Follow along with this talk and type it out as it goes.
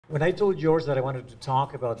When I told George that I wanted to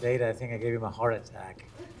talk about data, I think I gave him a heart attack.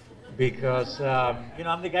 Because,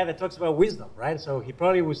 I'm the guy that talks about wisdom, right? So he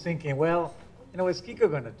probably was thinking, well, what's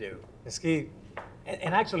Kiko going to do?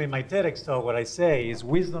 And actually, in my TEDx talk, what I say is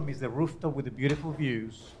wisdom is the rooftop with the beautiful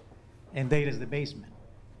views, and data is the basement.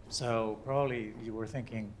 So probably you were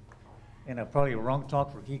thinking, probably a wrong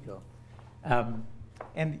talk for Kiko.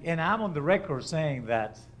 And I'm on the record saying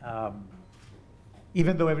that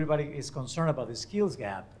even though everybody is concerned about the skills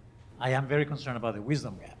gap, I am very concerned about the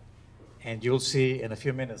wisdom gap. And you'll see in a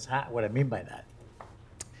few minutes what I mean by that.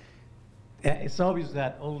 It's obvious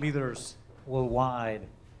that all leaders worldwide,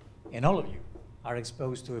 and all of you, are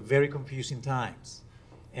exposed to very confusing times.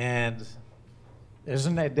 And there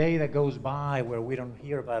isn't a day that goes by where we don't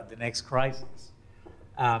hear about the next crisis.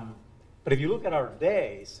 But if you look at our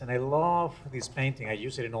days, and I love this painting, I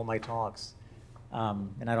use it in all my talks,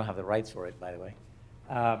 and I don't have the rights for it, by the way.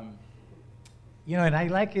 And I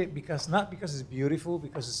like it because, not because it's beautiful,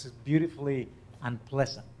 because it's beautifully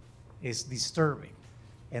unpleasant. It's disturbing.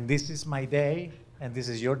 And this is my day, and this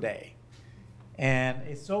is your day. And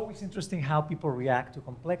it's always interesting how people react to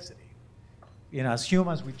complexity. As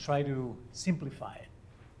humans, we try to simplify it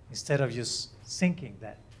instead of just thinking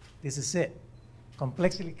that this is it.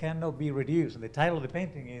 Complexity cannot be reduced. And the title of the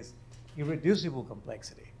painting is Irreducible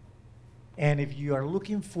Complexity. And if you are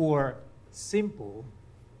looking for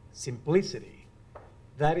simplicity,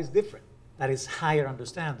 that is different. That is higher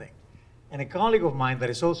understanding. And a colleague of mine that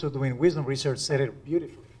is also doing wisdom research said it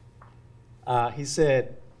beautifully. He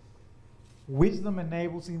said, wisdom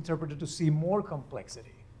enables the interpreter to see more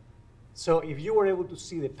complexity. So if you were able to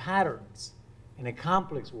see the patterns in a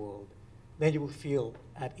complex world, then you will feel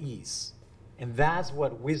at ease. And that's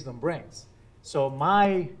what wisdom brings. So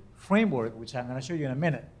my framework, which I'm going to show you in a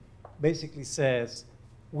minute, basically says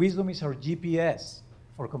wisdom is our GPS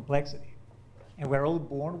for complexity. And we're all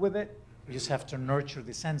born with it. We just have to nurture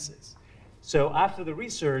the senses. So after the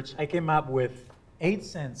research, I came up with 8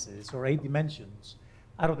 senses or 8 dimensions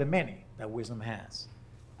out of the many that wisdom has.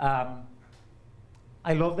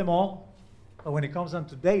 I love them all, but when it comes down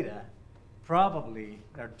to data, probably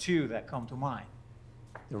there are 2 that come to mind.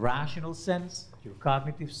 The rational sense, your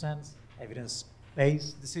cognitive sense,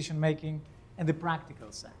 evidence-based decision-making, and the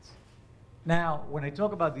practical sense. Now, when I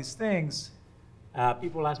talk about these things,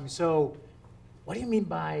 people ask me, so what do you mean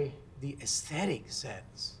by the aesthetic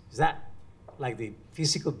sense? Is that like the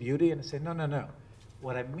physical beauty? And I say, no.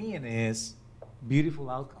 What I mean is beautiful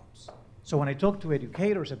outcomes. So when I talk to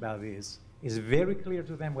educators about this, it's very clear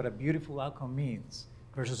to them what a beautiful outcome means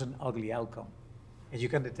versus an ugly outcome. And you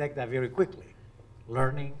can detect that very quickly.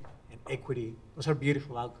 Learning and equity, those are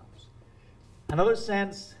beautiful outcomes. Another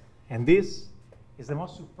sense, and this is the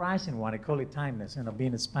most surprising one, I call it timeless.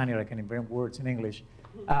 Being a Spaniard, I can invent words in English.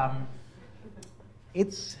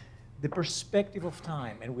 It's the perspective of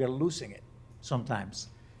time, and we are losing it sometimes.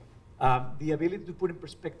 The ability to put in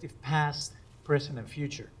perspective past, present, and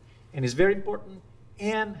future. And it's very important.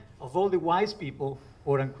 And of all the wise people,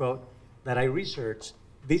 quote unquote, that I researched,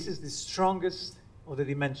 this is the strongest of the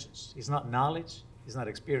dimensions. It's not knowledge, it's not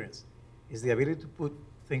experience. It's the ability to put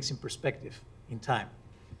things in perspective in time.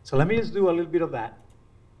 So let me just do a little bit of that.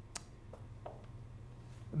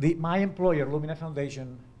 My employer, Lumina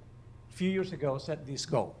Foundation, a few years ago set this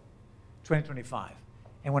goal, 2025.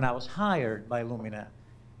 And when I was hired by Lumina,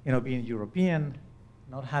 being European,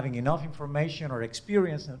 not having enough information or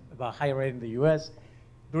experience about higher ed in the US,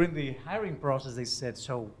 during the hiring process, they said,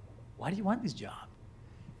 so why do you want this job?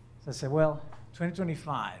 So I said, well,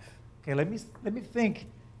 2025. Okay, let me think.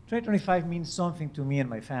 2025 means something to me and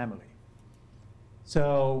my family.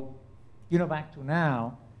 So, back to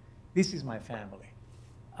now, this is my family.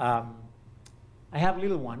 I have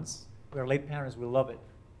little ones. We're late parents, we love it.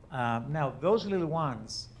 Now, those little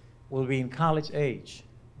ones will be in college age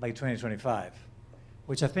by 2025,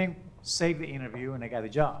 which I think saved the interview and I got the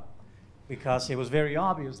job because it was very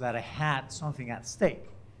obvious that I had something at stake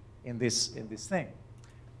in this thing.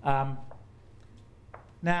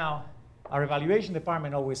 Now, our evaluation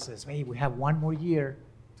department always says, hey, we have 1 more year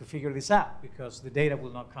to figure this out because the data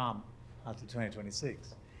will not come until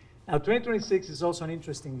 2026. Now, 2026 is also an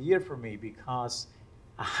interesting year for me because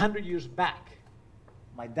 100 years back,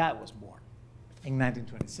 my dad was born in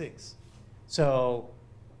 1926. So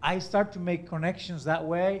I start to make connections that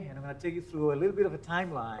way, and I'm going to take you through a little bit of a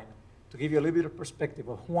timeline to give you a little bit of perspective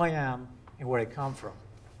of who I am and where I come from.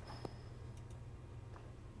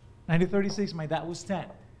 1936, my dad was 10,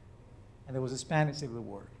 and there was a Spanish Civil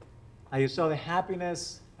War. You saw the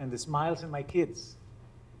happiness and the smiles in my kids.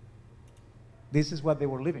 This is what they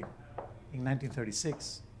were living in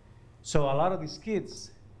 1936. So a lot of these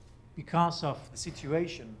kids because of the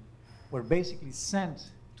situation, were basically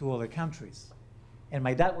sent to other countries. And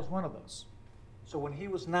my dad was one of those. So when he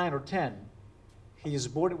was 9 or 10, he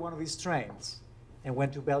just boarded one of these trains and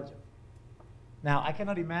went to Belgium. Now, I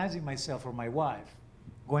cannot imagine myself or my wife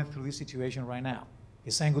going through this situation right now.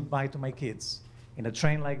 He's saying goodbye to my kids in a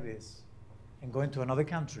train like this and going to another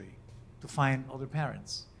country to find other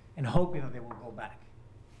parents and hoping that they will go back.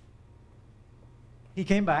 He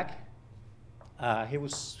came back. When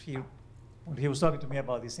he was talking to me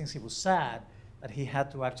about these things, he was sad that he had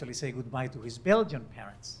to actually say goodbye to his Belgian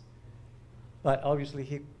parents. But obviously,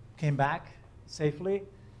 he came back safely,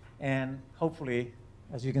 and hopefully,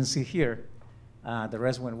 as you can see here, the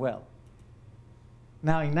rest went well.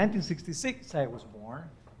 Now, in 1966, I was born,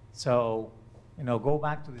 so go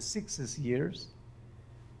back to the 60s years.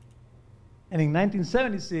 And in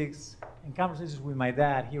 1976, in conversations with my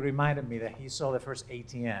dad, he reminded me that he saw the first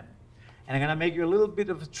ATM. And I'm going to make you a little bit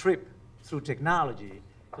of a trip through technology,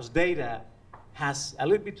 because data has a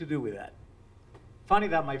little bit to do with that. Funny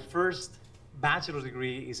that my first bachelor's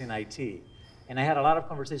degree is in IT. And I had a lot of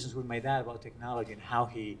conversations with my dad about technology and how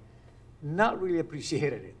he not really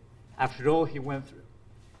appreciated it after all he went through.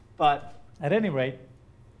 But at any rate,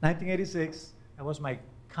 1986, that was my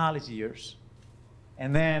college years.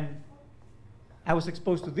 And then I was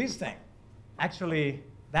exposed to this thing. Actually,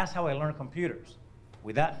 that's how I learned computers,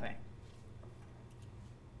 with that thing.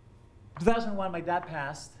 2001, my dad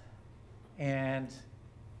passed, and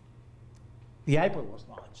the iPod was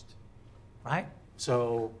launched, right?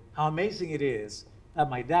 So how amazing it is that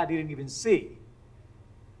my dad didn't even see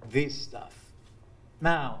this stuff.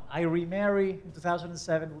 Now, I remarried in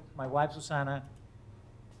 2007 with my wife, Susanna.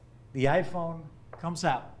 The iPhone comes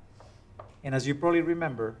out. And as you probably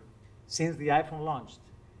remember, since the iPhone launched,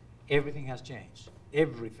 everything has changed.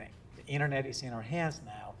 Everything. The internet is in our hands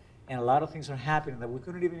now, and a lot of things are happening that we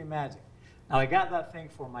couldn't even imagine. Now, I got that thing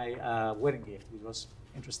for my wedding gift, which was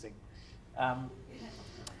interesting.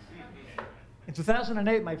 In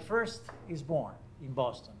 2008, my first is born in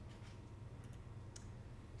Boston.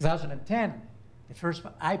 2010, the first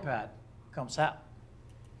iPad comes out.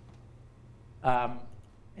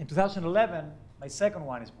 In 2011, my second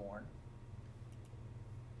one is born.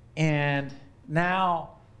 And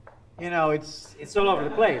now, it's all over the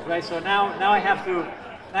place, right? So now I have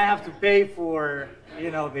to pay for,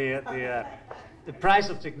 the price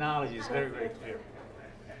of technology is very, very clear.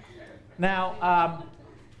 Now,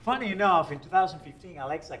 funny enough, in 2015,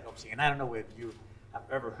 Alexa comes in, and I don't know whether you have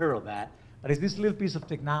ever heard of that, but it's this little piece of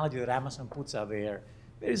technology that Amazon puts out there,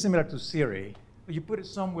 very similar to Siri, but you put it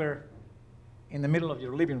somewhere in the middle of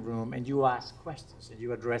your living room, and you ask questions, and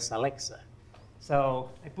you address Alexa. So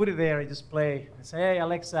I put it there, I just play, and say, hey,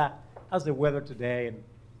 Alexa, how's the weather today? And,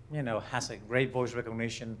 has a great voice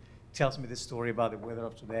recognition, tells me the story about the weather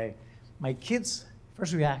of today. My kids'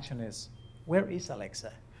 first reaction is, where is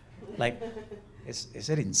Alexa? Like, is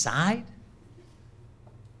it inside?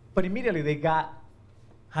 But immediately they got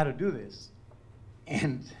how to do this.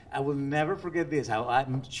 And I will never forget this.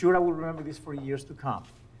 I'm sure I will remember this for years to come.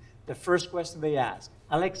 The first question they ask,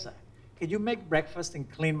 Alexa, can you make breakfast and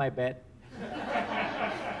clean my bed?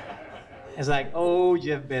 It's like, oh,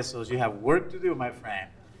 Jeff Bezos, you have work to do, my friend.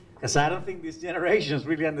 Because I don't think these generations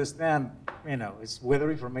really understand, is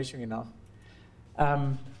weather information enough.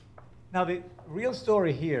 Now, the real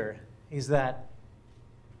story here is that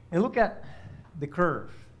you look at the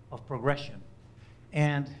curve of progression,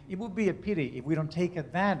 and it would be a pity if we don't take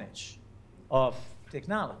advantage of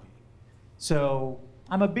technology. So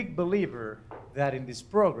I'm a big believer that in this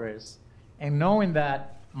progress, and knowing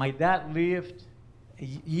that my dad lived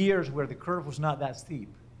years where the curve was not that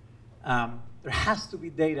steep, there has to be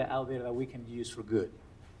data out there that we can use for good.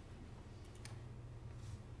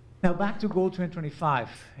 Now back to Goal 2025,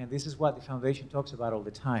 and this is what the foundation talks about all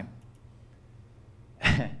the time.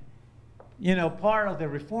 Part of the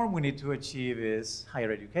reform we need to achieve is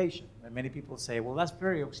higher education. And many people say, well, that's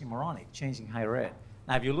very oxymoronic, changing higher ed.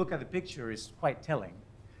 Now, if you look at the picture, it's quite telling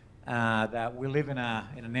that we live in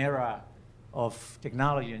an era of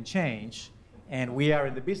technology and change, and we are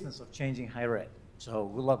in the business of changing higher ed. So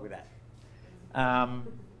good luck with that.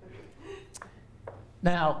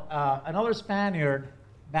 Now, another Spaniard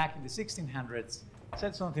back in the 1600s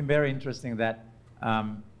said something very interesting that,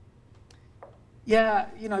 if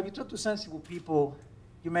you talk to sensible people,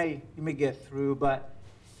 you may get through, but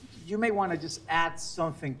you may want to just add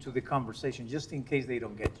something to the conversation just in case they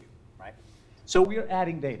don't get you, right? So we're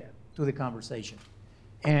adding data to the conversation.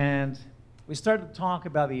 And we started to talk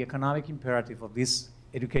about the economic imperative of this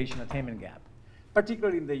education attainment gap,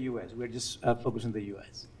 particularly in the US. We're just focused on the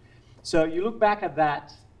US. So you look back at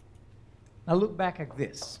that. Now look back at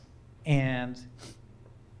this. And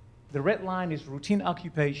the red line is routine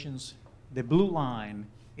occupations. The blue line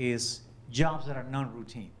is jobs that are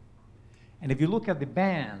non-routine. And if you look at the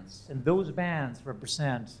bands, and those bands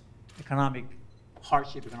represent economic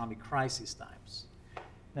hardship, economic crisis times.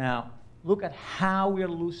 Now, look at how we are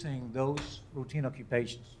losing those routine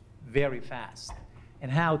occupations very fast, and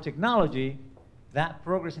how technology, that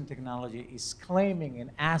progress in technology, is claiming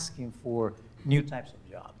and asking for new types of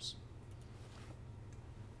jobs.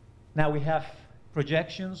 Now we have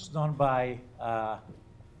projections done by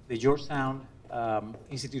the Georgetown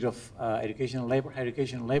Institute of Education and Labor, Higher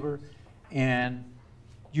Education and Labor, and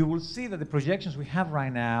you will see that the projections we have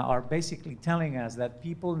right now are basically telling us that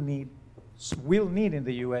people will need in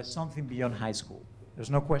the US something beyond high school. There's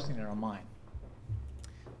no question in our mind.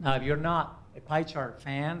 Now, if you're not a pie chart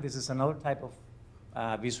fan, this is another type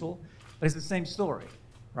of visual, but it's the same story,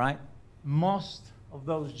 right? Most of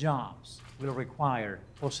those jobs will require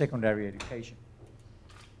post-secondary education.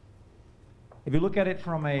 If you look at it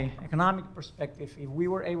from an economic perspective, if we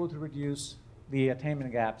were able to reduce the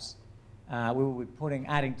attainment gaps, we will be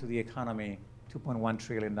adding to the economy $2.1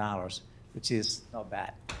 trillion, which is not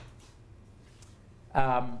bad.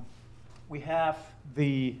 We have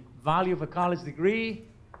the value of a college degree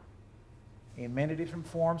in many different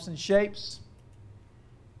forms and shapes.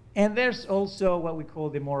 And there's also what we call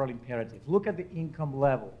the moral imperative. Look at the income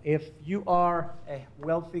level. If you are a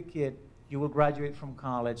wealthy kid, you will graduate from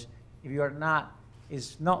college. If you are not,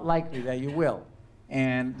 it's not likely that you will.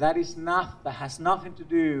 And that has nothing to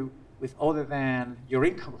do with other than your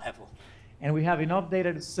income level. And we have enough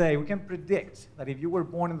data to say, we can predict that if you were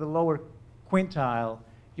born in the lower quintile,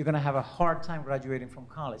 you're going to have a hard time graduating from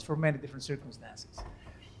college for many different circumstances.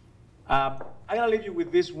 I'm going to leave you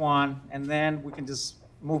with this one, and then we can just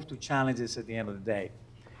move to challenges at the end of the day.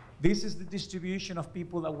 This is the distribution of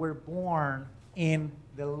people that were born in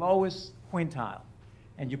the lowest quintile.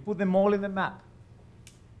 And you put them all in the map.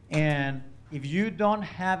 And if you don't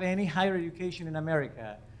have any higher education in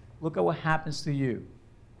America, look at what happens to you.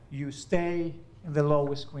 You stay in the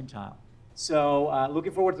lowest quintile. So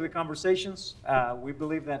looking forward to the conversations. We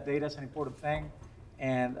believe that data is an important thing,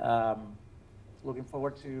 and looking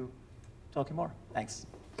forward to talking more. Thanks.